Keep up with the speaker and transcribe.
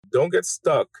Don't get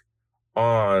stuck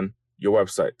on your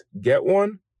website. Get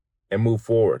one and move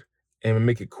forward and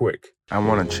make it quick. I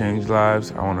want to change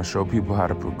lives. I want to show people how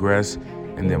to progress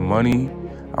in their money.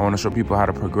 I want to show people how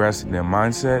to progress in their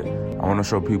mindset. I want to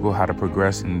show people how to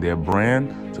progress in their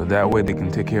brand, so that way they can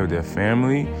take care of their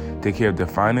family, take care of their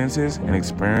finances, and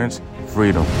experience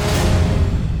freedom.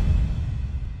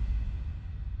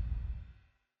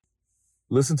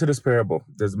 Listen to this parable.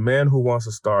 There's a man who wants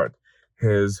to start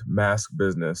his mask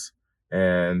business,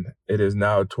 and it is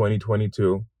now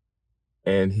 2022,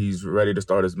 and he's ready to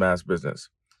start his mask business.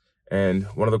 And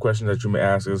one of the questions that you may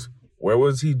ask is, where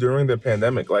was he during the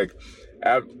pandemic? Like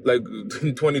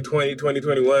 2020,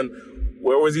 2021,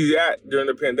 where was he at during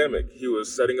the pandemic? He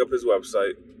was setting up his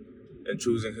website and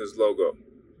choosing his logo.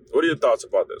 What are your thoughts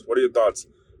about this? What are your thoughts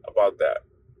about that?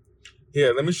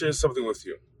 Here, let me share something with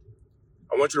you.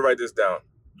 I want you to write this down.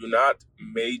 Do not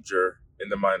major in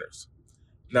the minors.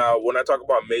 Now, when I talk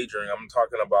about majoring, I'm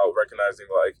talking about recognizing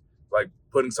like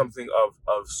putting something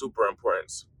of super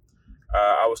importance.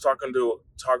 I was talking to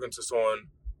someone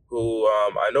who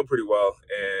I know pretty well,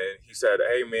 and he said,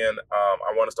 "Hey man,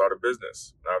 I want to start a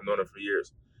business." And I've known him for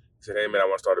years. He said, "Hey man, I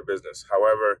want to start a business.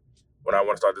 However, when I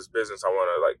want to start this business, I want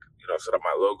to set up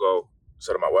my logo,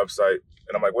 set up my website."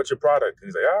 And I'm like, "What's your product?" And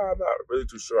he's like, "I'm not really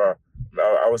too sure."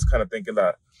 I was kind of thinking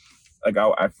that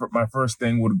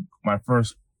my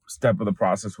first step of the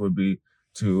process would be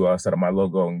to set up my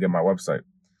logo and get my website.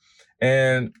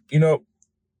 And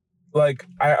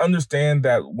I understand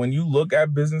that when you look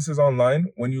at businesses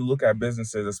online,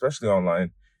 especially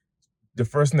online, the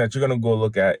first thing that you're going to go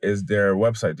look at is their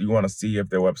website. You want to see if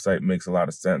their website makes a lot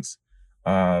of sense.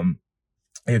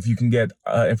 If you can get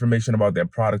information about their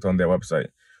product on their website.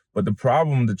 But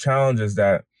the challenge is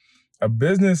that a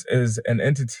business is an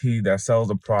entity that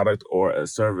sells a product or a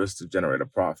service to generate a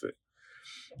profit.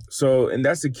 So, and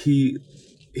that's the key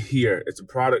here. It's a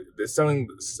product. They're selling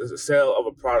a sale of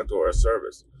a product or a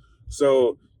service.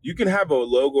 So you can have a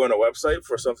logo and a website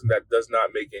for something that does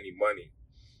not make any money.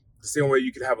 The same way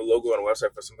you can have a logo and a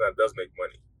website for something that does make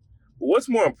money. But what's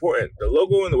more important, the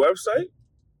logo and the website,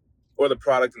 or the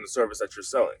product and the service that you're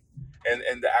selling,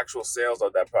 and the actual sales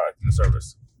of that product and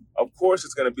service? Of course,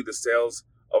 it's going to be the sales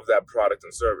of that product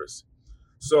and service.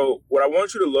 So what I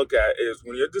want you to look at is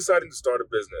when you're deciding to start a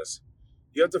business,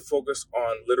 you have to focus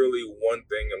on literally one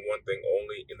thing and one thing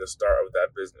only in the start of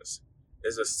that business,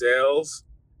 is the sales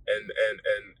and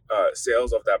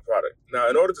sales of that product. Now,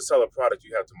 in order to sell a product,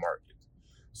 you have to market.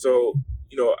 So,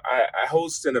 I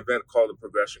host an event called the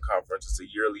Progression Conference. It's a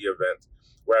yearly event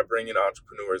where I bring in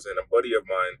entrepreneurs, and a buddy of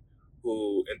mine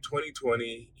who in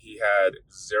 2020, he had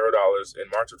 $0. In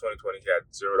March of 2020, he had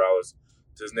 $0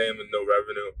 to his name and no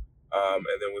revenue. And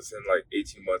then within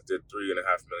 18 months, did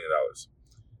 $3.5 million.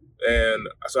 And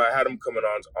so I had him coming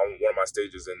on one of my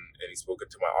stages, and he spoke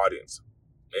to my audience.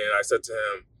 And I said to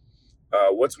him,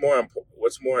 what's more important?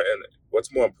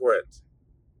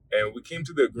 And we came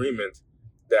to the agreement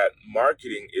that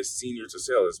marketing is senior to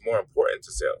sales. It's more important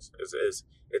to sales. It's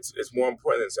more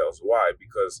important than sales. Why?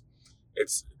 Because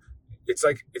it's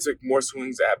like more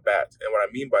swings at bat. And what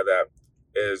I mean by that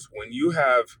is when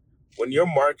you're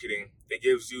marketing, it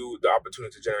gives you the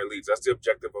opportunity to generate leads. That's the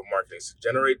objective of marketing: is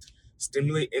to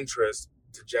stimulate interest,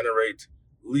 to generate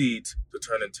leads, to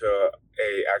turn into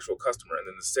a actual customer. And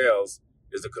then the sales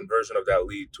is the conversion of that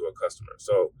lead to a customer.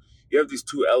 So you have these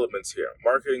two elements here: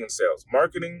 marketing and sales.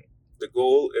 Marketing, the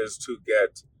goal is to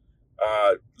get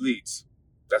leads.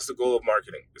 That's the goal of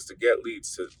marketing, is to get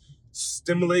leads, to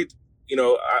stimulate.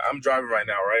 I'm driving right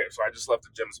now, right? So I just left the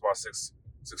gym. It's about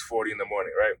 6:40 in the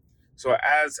morning, right? So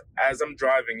as I'm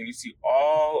driving, and you see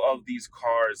all of these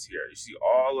cars here, you see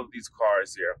all of these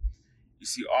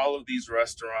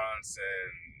restaurants,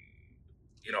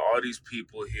 and all these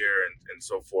people here, and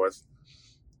so forth.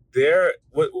 There's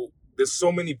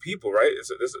so many people, right?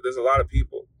 There's a lot of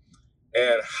people.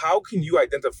 And how can you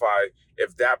identify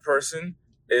if that person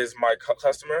is my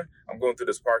customer? I'm going through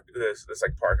this parking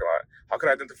lot. How can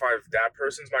I identify if that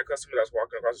person's my customer that's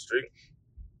walking across the street?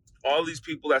 All these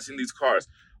people that's in these cars,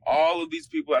 all of these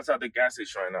people that's at the gas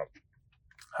station right now.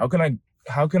 How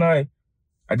can I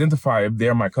identify if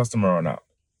they're my customer or not?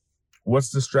 What's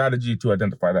the strategy to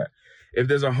identify that? If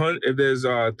there's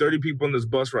 30 people in this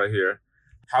bus right here,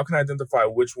 how can I identify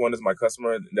which one is my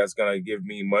customer that's going to give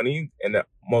me money, and that,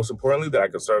 most importantly, that I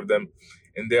can serve them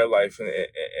in their life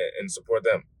and support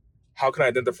them? How can I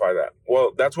identify that?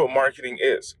 Well, that's what marketing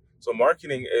is. So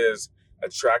marketing is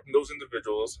attracting those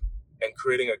individuals and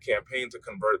creating a campaign to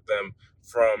convert them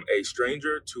from a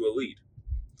stranger to a lead.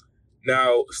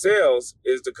 Now, sales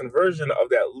is the conversion of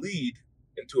that lead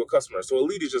into a customer. So a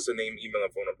lead is just a name, email,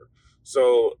 and phone number.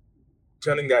 So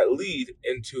turning that lead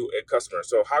into a customer.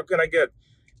 So how can I get,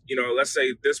 let's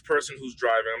say this person who's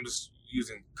driving, I'm just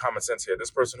using common sense here,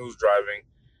 this person who's driving,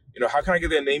 how can I get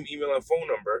their name, email, and phone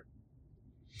number?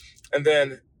 And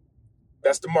then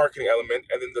that's the marketing element.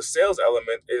 And then the sales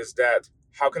element is that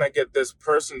how can I get this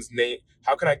person's name?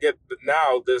 How can I get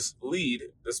now this lead,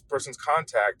 this person's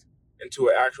contact into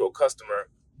an actual customer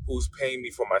who's paying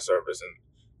me for my service and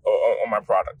or my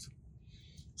product?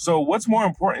 So what's more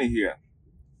important here?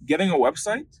 Getting a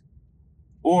website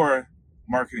or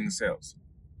marketing and sales?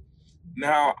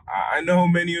 Now, I know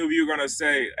many of you are going to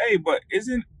say, hey, but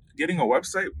isn't getting a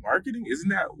website marketing? Isn't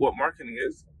that what marketing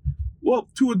is? Well,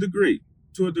 to a degree.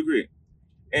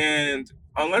 And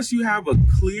unless you have a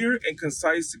clear and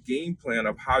concise game plan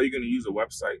of how you're going to use a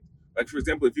website, like for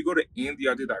example, if you go to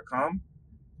andyaudet.com,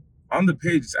 on the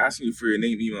page it's asking you for your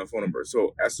name, email, and phone number.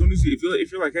 So as soon as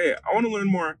if you're like, hey, I want to learn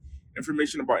more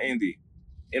information about Andy,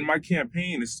 in my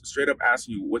campaign it's straight up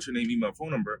asking you what's your name, email, and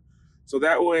phone number. So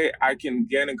that way I can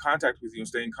get in contact with you and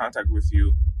stay in contact with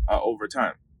you over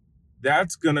time.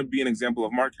 That's going to be an example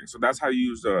of marketing. So that's how you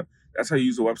use a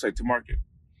website to market.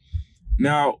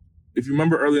 Now, if you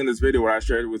remember earlier in this video, what I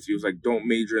shared with you is like, don't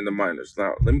major in the minors.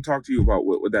 Now, let me talk to you about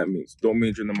what that means. Don't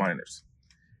major in the minors.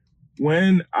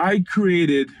 When I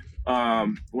created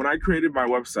my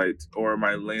website or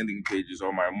my landing pages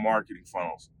or my marketing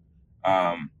funnels,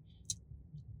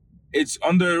 it's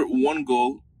under one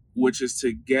goal, which is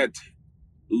to get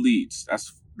leads.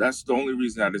 That's the only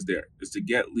reason that is there, is to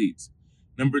get leads.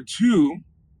 Number two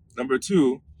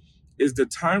is the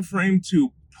time frame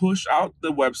to push out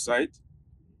the website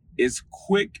is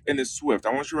quick and is swift.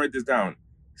 I want you to write this down.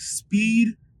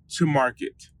 Speed to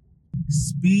market.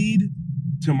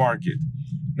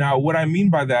 Now, what I mean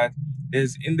by that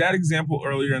is, in that example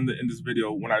earlier in this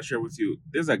video, when I shared with you,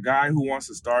 there's a guy who wants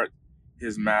to start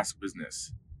his mask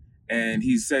business, and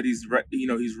he said he's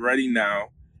ready now.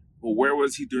 But where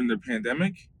was he during the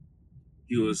pandemic?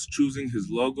 He was choosing his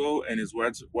logo and his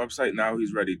website. Now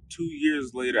he's ready 2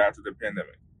 years later after the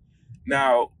pandemic.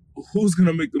 Now, who's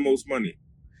gonna make the most money?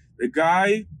 The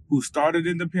guy who started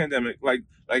in the pandemic, like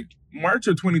March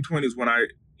of 2020 is when I,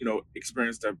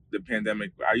 experienced the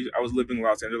pandemic. I was living in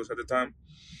Los Angeles at the time.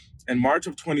 And March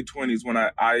of 2020 is when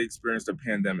I experienced a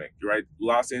pandemic, right?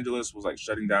 Los Angeles was like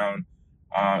shutting down.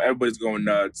 Everybody's going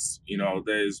nuts.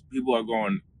 People are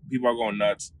going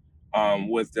nuts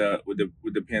with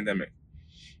the pandemic.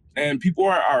 And people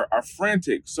are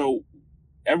frantic. So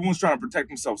everyone's trying to protect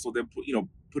themselves. So they're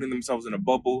putting themselves in a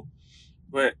bubble.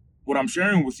 But what I'm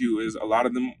sharing with you is a lot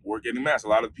of them were getting masks. A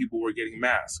lot of people were getting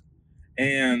masks.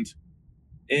 And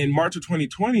in March of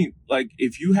 2020, like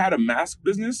if you had a mask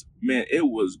business, man, it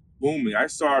was booming. I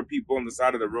saw people on the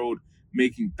side of the road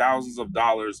making thousands of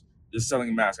dollars just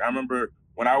selling masks. I remember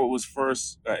when I was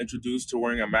first introduced to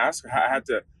wearing a mask, I had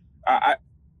to,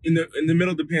 in the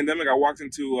middle of the pandemic, I walked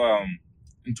into a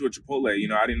Chipotle.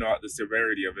 I didn't know the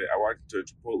severity of it. I walked into a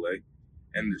Chipotle,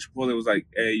 and the Chipotle was like,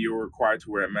 hey, you're required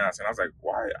to wear a mask. And I was like,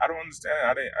 why? I don't understand.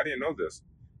 I didn't know this.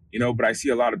 But I see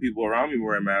a lot of people around me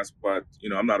wearing masks, but,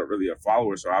 I'm not really a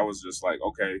follower. So I was just like,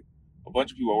 okay, a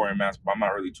bunch of people are wearing masks, but I'm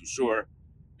not really too sure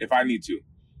if I need to.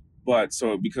 But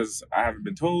so because I haven't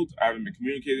been told, I haven't been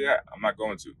communicated that, I'm not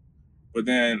going to. But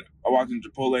then I walked into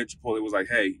Chipotle. Chipotle was like,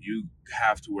 hey, you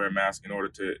have to wear a mask in order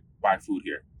to buy food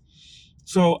here.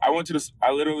 So I went to this, I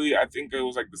think it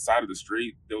was like the side of the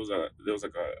street. There was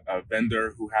like a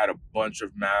vendor who had a bunch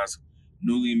of masks,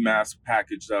 newly masked,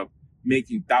 packaged up,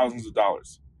 making thousands of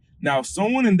dollars. Now,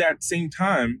 someone in that same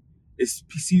time is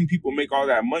seeing people make all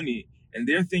that money, and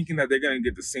they're thinking that they're going to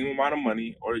get the same amount of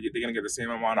money or they're going to get the same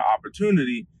amount of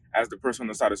opportunity as the person on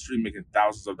the side of the street making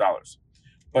thousands of dollars.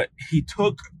 But he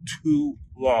took too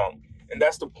long. And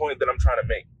that's the point that I'm trying to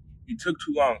make. He took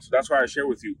too long. So that's why I share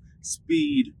with you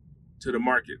speed to the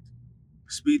market,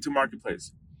 speed to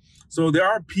marketplace. So there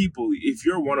are people, if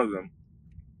you're one of them,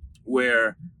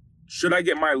 where should I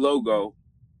get my logo?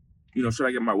 Should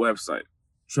I get my website?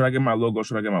 Should I get my logo?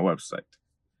 Should I get my website?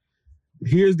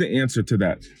 Here's the answer to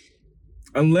that.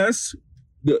 Unless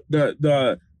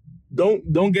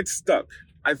don't get stuck.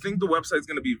 I think the website's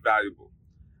going to be valuable.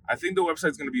 I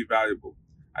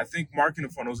think marketing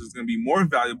funnels is going to be more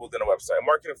valuable than a website. A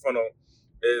marketing funnel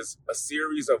is a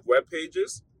series of web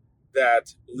pages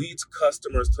that leads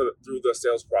customers through the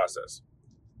sales process.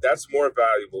 That's more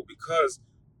valuable because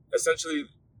essentially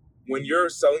when you're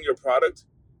selling your product,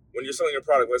 let's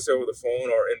say over the phone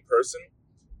or in person,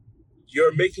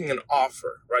 you're making an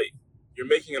offer, right? You're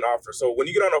making an offer. So when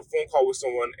you get on a phone call with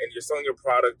someone and you're selling your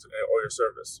product or your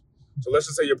service, so let's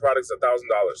just say your product's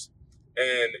 $1,000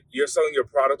 and you're selling your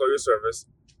product or your service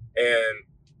and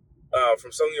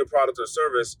from selling your product or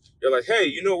service, you're like, hey,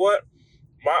 you know what?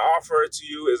 My offer to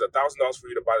you is $1,000 for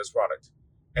you to buy this product.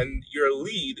 And your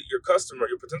lead, your customer,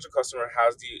 your potential customer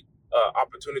has the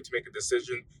opportunity to make a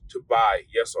decision to buy,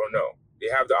 yes or no. They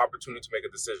have the opportunity to make a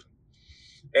decision.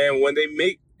 And when they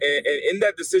make, and in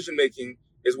that decision making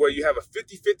is where you have a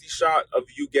 50-50 shot of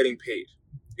you getting paid.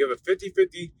 You have a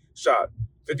 50-50 shot.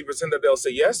 50% that they'll say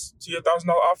yes to your $1,000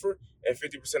 offer, and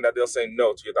 50% that they'll say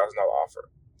no to your $1,000 offer.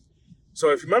 So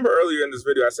if you remember earlier in this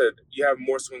video, I said you have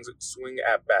more swing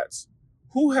at bats.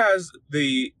 Who has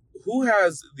the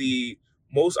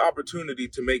most opportunity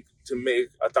to make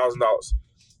 $1,000?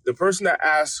 The person that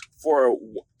asks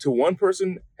to one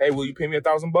person, hey, will you pay me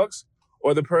 $1,000?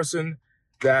 Or the person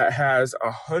that has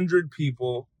 100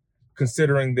 people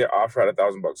considering their offer at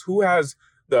 $1,000? Who has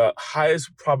the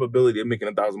highest probability of making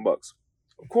 $1,000?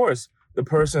 Of course, the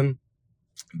person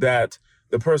that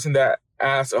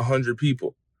asks 100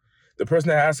 people. The person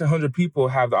that asks 100 people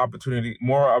have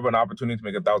more of an opportunity to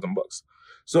make $1,000.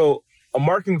 So a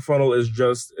marketing funnel is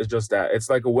just that. It's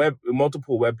like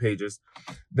multiple web pages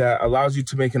that allows you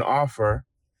to make an offer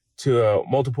to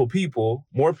multiple people,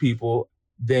 more people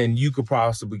than you could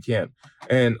possibly can.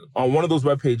 And on one of those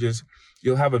web pages,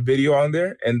 you'll have a video on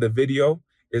there, and the video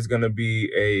is going to be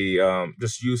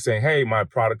just you saying, hey, my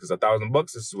product is $1,000.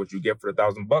 This is what you get for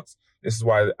 $1,000. This is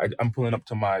why I'm pulling up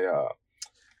to my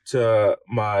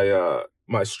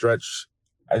stretch.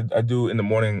 I do in the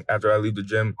morning after I leave the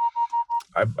gym.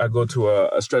 I go to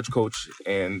a stretch coach,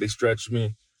 and they stretch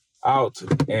me out,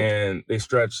 and they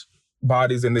stretch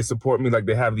bodies, and they support me. Like,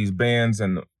 they have these bands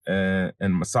and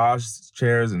massage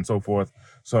chairs and so forth.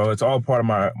 So it's all part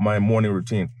of my morning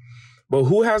routine. But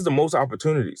who has the most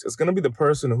opportunities? It's going to be the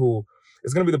person who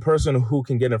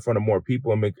can get in front of more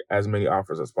people and make as many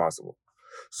offers as possible.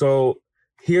 So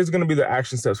here's going to be the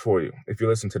action steps for you if you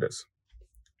listen to this.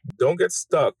 Don't get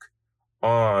stuck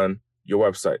on your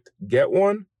website. Get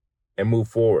one and move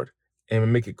forward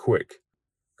and make it quick.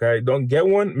 Okay? Don't get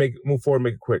one, move forward,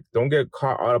 make it quick. Don't get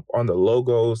caught up on the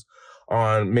logos,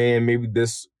 on, man, maybe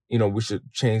this, we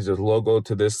should change the logo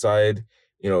to this side,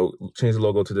 change the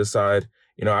logo to this side.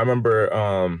 I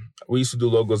remember we used to do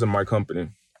logos in my company.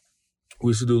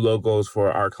 We used to do logos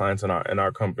for our clients in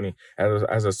our company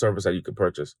as a service that you could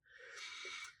purchase.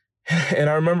 And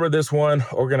I remember this one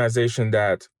organization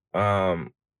that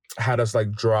had us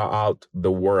like draw out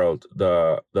the world,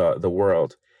 the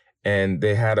world, and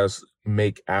they had us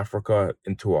make Africa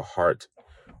into a heart.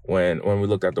 When we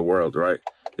looked at the world, right?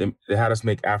 They had us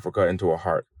make Africa into a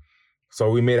heart.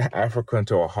 So we made Africa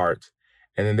into a heart.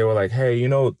 And then they were like, hey,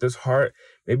 this heart,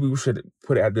 maybe we should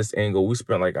put it at this angle. We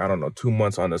spent 2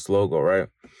 months on this logo, right?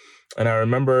 And I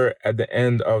remember at the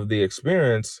end of the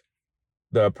experience,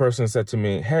 the person said to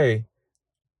me, hey,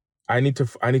 I need to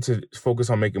focus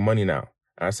on making money now.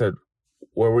 And I said,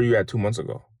 where were you at 2 months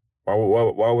ago?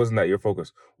 Why wasn't that your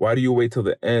focus? Why do you wait till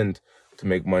the end to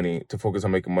make money, to focus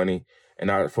on making money and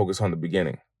not focus on the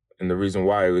beginning? And the reason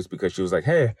why was because she was like,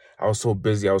 hey, I was so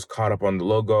busy. I was caught up on the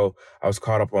logo. I was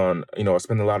caught up on, I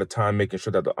spent a lot of time making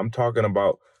sure that I'm talking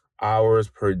about hours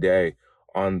per day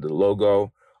on the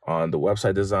logo, on the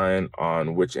website design,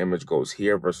 on which image goes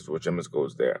here versus which image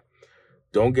goes there.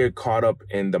 Don't get caught up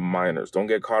in the minors. Don't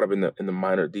get caught up in the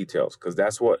minor details, because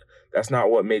that's not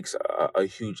what makes a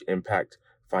huge impact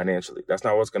financially. That's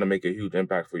not what's going to make a huge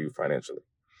impact for you financially.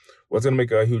 What's going to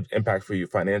make a huge impact for you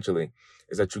financially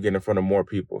is that you get in front of more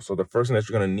people. So the first thing that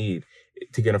you're going to need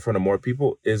to get in front of more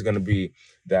people is going to be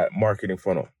that marketing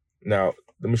funnel. Now,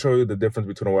 let me show you the difference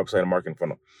between a website and a marketing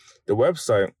funnel. The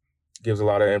website gives a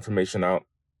lot of information out.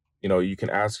 You can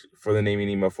ask for the name and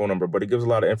email, phone number, but it gives a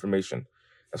lot of information.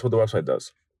 That's what the website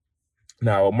does.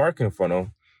 Now, a marketing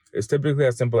funnel is typically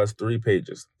as simple as 3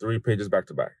 pages back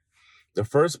to back. The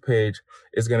first page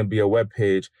is going to be a web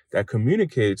page that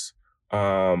communicates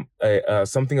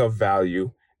something of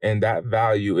value, and that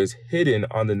value is hidden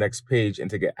on the next page.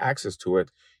 And to get access to it,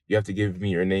 you have to give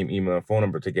me your name, email, and phone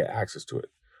number to get access to it,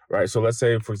 right? So let's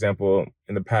say, for example,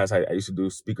 in the past, I used to do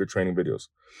speaker training videos.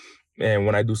 And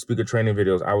when I do speaker training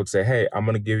videos, I would say, hey, I'm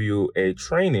going to give you a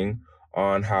training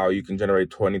on how you can generate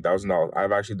 $20,000.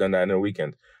 I've actually done that in a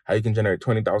weekend, how you can generate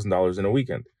 $20,000 in a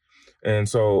weekend. And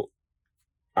so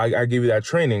I give you that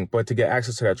training, but to get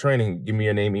access to that training, give me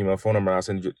your name, email, phone number, and I'll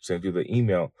send you the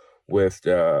email with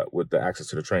the access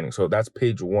to the training. So that's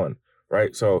page 1,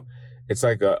 right? So it's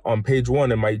like on page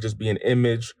 1, it might just be an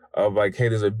image of like, hey,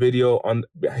 there's a video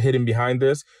hidden behind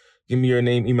this. Give me your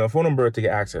name, email, phone number to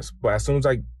get access. But as soon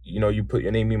as you put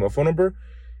your name, email, phone number,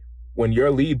 when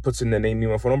your lead puts in the name,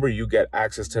 email, phone number, you get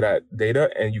access to that data,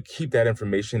 and you keep that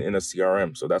information in a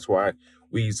CRM. So that's why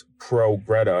we use Pro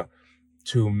Greta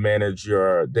to manage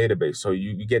your database. So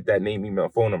you get that name, email,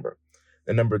 phone number.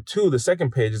 And number 2, the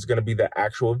second page is going to be the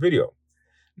actual video.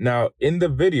 Now, in the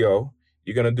video,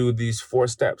 you're going to do these 4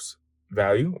 steps: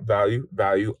 value, value,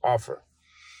 value, offer.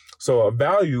 So a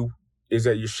value is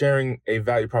that you're sharing a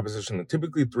value proposition, and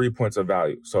typically 3 points of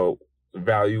value. So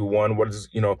value 1, what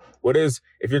is,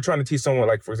 if you're trying to teach someone,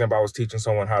 like, for example, I was teaching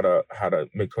someone how to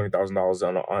make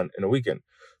 $20,000 in a weekend.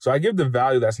 So I give the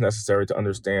value that's necessary to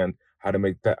understand how to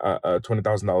make that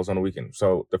 $20,000 on a weekend.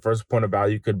 So the first point of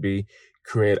value could be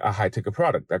create a high ticket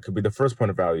product. That could be the first point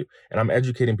of value. And I'm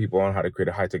educating people on how to create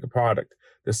a high ticket product.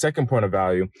 The second point of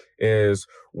value is,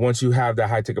 once you have that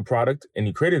high ticket product and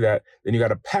you created that, then you got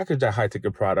to package that high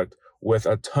ticket product with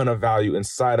a ton of value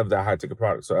inside of that high ticket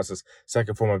product. So that's the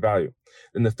second form of value.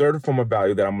 Then the third form of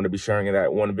value that I'm going to be sharing in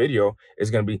that one video is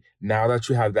going to be, now that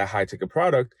you have that high ticket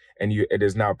product and it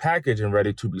is now packaged and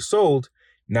ready to be sold,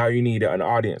 now you need an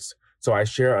audience. So I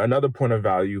share another point of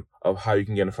value of how you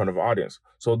can get in front of an audience.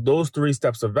 So those 3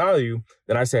 steps of value,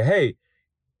 then I say, hey,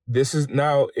 this is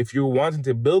now, if you're wanting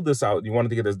to build this out, you wanted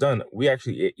to get this done, we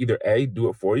actually either A, do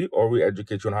it for you, or we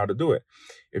educate you on how to do it.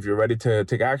 If you're ready to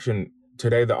take action,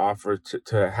 today the offer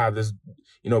to have this,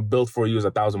 built for you is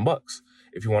 $1,000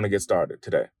 if you want to get started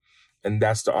today. And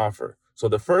that's the offer. So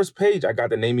the first page, I got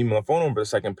the name, email, and phone number. The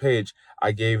second page,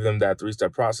 I gave them that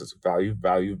 3-step process: value,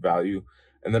 value, value,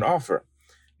 and then offer.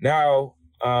 Now,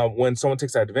 when someone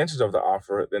takes advantage of the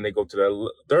offer, then they go to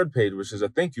the third page, which is a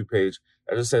thank you page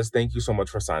that just says, thank you so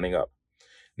much for signing up.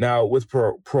 Now, with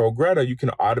Progretta, you can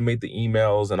automate the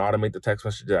emails and automate the text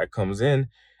message that comes in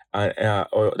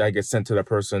or that gets sent to the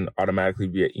person automatically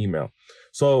via email.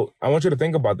 So I want you to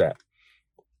think about that.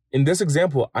 In this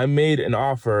example, I made an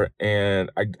offer and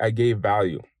I gave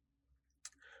value.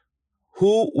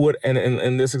 Who would, and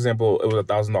in this example, it was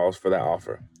 $1,000 for that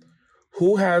offer.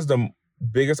 Who has the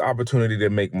biggest opportunity to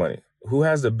make money? Who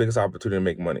has the biggest opportunity to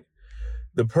make money?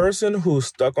 The person who's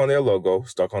stuck on their logo,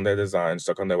 stuck on their design,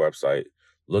 stuck on their website,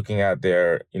 looking at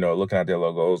their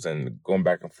logos and going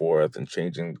back and forth and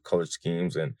changing color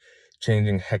schemes and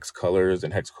changing hex colors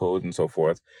and hex codes and so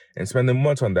forth, and spending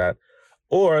months on that.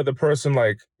 Or the person,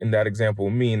 like in that example,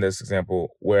 me in this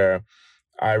example, where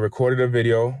I recorded a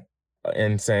video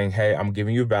and saying, hey, I'm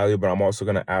giving you value, but I'm also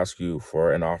going to ask you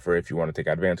for an offer if you want to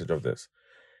take advantage of this.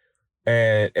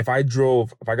 And if I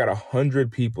got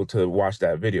 100 people to watch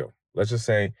that video, let's just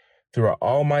say throughout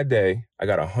all my day, I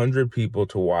got 100 people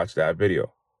to watch that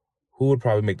video. Who would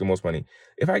probably make the most money?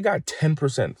 If I got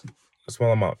 10%, a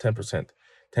small amount, 10%,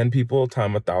 10 people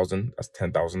times 1,000, that's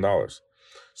 $10,000.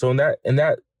 So in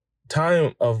that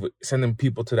time of sending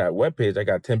people to that webpage, I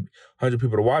got 100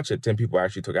 people to watch it. 10 people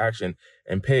actually took action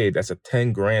and paid. That's a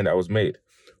 10 grand that was made,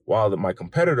 while my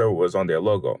competitor was on their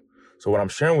logo. So what I'm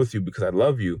sharing with you, because I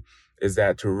love you, is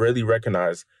that to really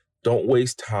recognize, don't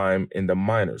waste time in the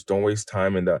minors. Don't waste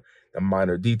time in the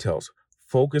minor details.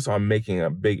 Focus on making a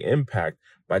big impact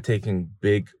by taking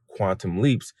big quantum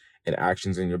leaps and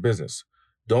actions in your business.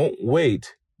 Don't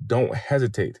wait. Don't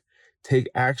hesitate. Take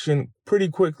action pretty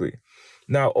quickly.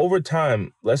 Now, over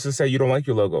time, let's just say you don't like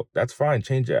your logo. That's fine.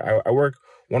 Change it.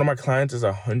 One of my clients is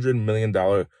 $100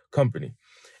 million company.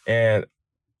 And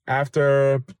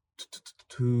after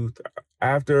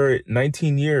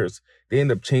 19 years, they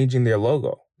end up changing their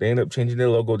logo. They changed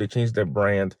their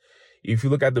brand. If you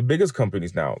look at the biggest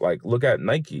companies now, like look at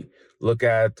Nike, look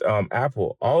at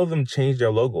Apple, all of them changed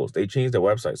their logos. They changed their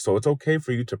websites. So it's okay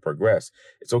for you to progress.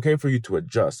 It's okay for you to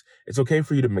adjust. It's okay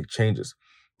for you to make changes.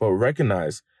 But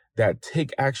recognize that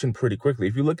take action pretty quickly.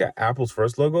 If you look at Apple's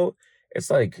first logo, it's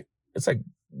like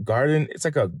garden. It's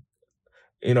like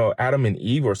Adam and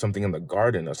Eve or something in the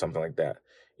garden or something like that.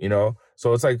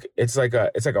 So it's like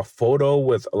a photo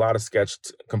with a lot of sketch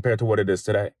compared to what it is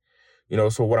today.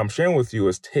 So what I'm sharing with you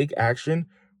is take action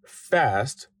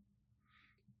fast,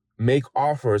 make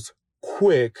offers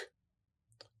quick,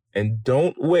 and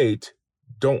don't wait.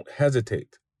 Don't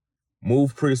hesitate.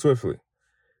 Move pretty swiftly.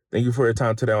 Thank you for your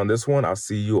time today on this one. I'll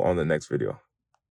see you on the next video.